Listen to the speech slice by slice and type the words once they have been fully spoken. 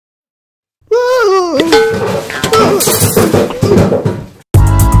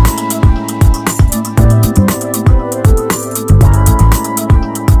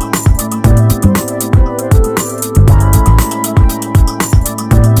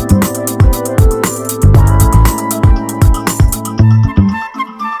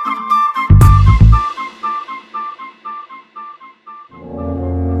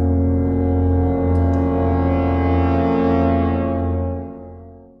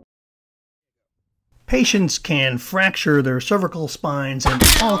Patients can fracture their cervical spines in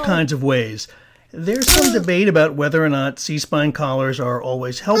all kinds of ways. There's some debate about whether or not C-spine collars are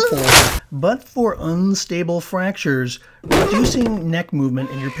always helpful, but for unstable fractures, reducing neck movement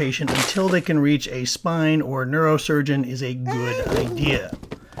in your patient until they can reach a spine or neurosurgeon is a good idea.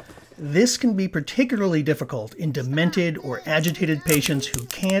 This can be particularly difficult in demented or agitated patients who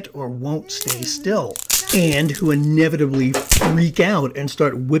can't or won't stay still, and who inevitably freak out and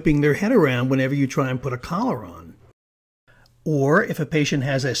start whipping their head around whenever you try and put a collar on. Or if a patient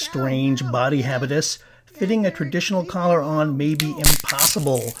has a strange body habitus, fitting a traditional collar on may be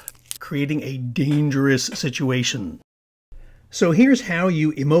impossible, creating a dangerous situation. So here's how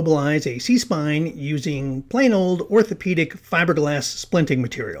you immobilize a C-spine using plain old orthopedic fiberglass splinting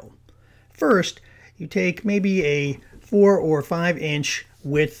material. First, you take maybe a 4 or 5 inch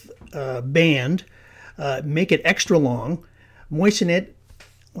width band, make it extra long, moisten it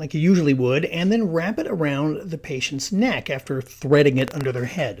like you usually would, and then wrap it around the patient's neck after threading it under their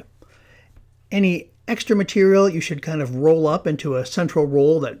head. Any extra material you should kind of roll up into a central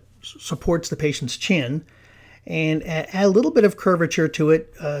roll that supports the patient's chin, and add a little bit of curvature to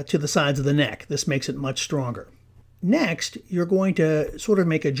it to the sides of the neck. This makes it much stronger. Next, you're going to sort of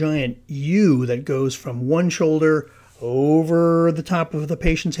make a giant U that goes from one shoulder over the top of the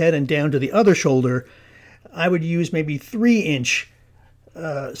patient's head and down to the other shoulder. I would use maybe 3-inch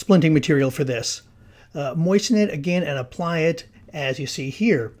splinting material for this. Moisten it again and apply it as you see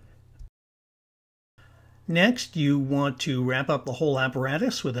here. Next, you want to wrap up the whole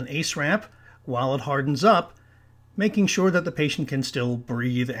apparatus with an ACE wrap while it hardens up, making sure that the patient can still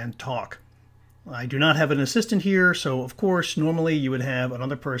breathe and talk. I do not have an assistant here, so of course normally you would have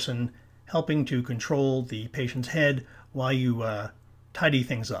another person helping to control the patient's head while you tidy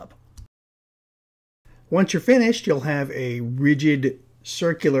things up. Once you're finished, you'll have a rigid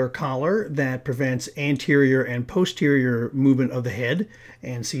circular collar that prevents anterior and posterior movement of the head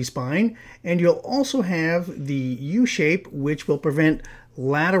and C-spine, and you'll also have the U-shape, which will prevent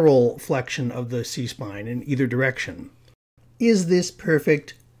lateral flexion of the C-spine in either direction. Is this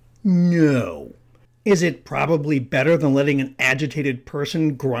perfect? No. Is it probably better than letting an agitated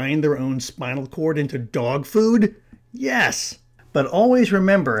person grind their own spinal cord into dog food? Yes. But always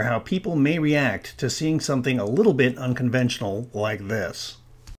remember how people may react to seeing something a little bit unconventional like this.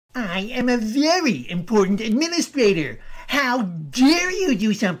 I am a very important administrator. How dare you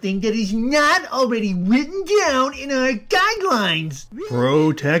do something that is not already written down in our guidelines?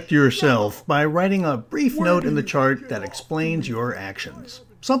 Protect yourself by writing a brief note in the chart that explains your actions.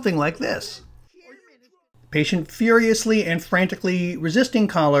 Something like this. Patient furiously and frantically resisting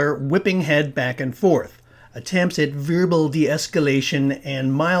collar, whipping head back and forth. Attempts at verbal de-escalation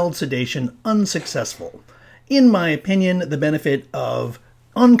and mild sedation unsuccessful. In my opinion, the benefit of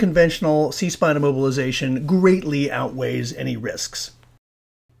unconventional C-spine immobilization greatly outweighs any risks.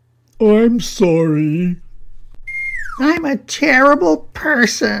 I'm sorry. I'm a terrible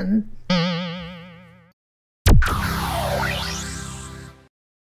person.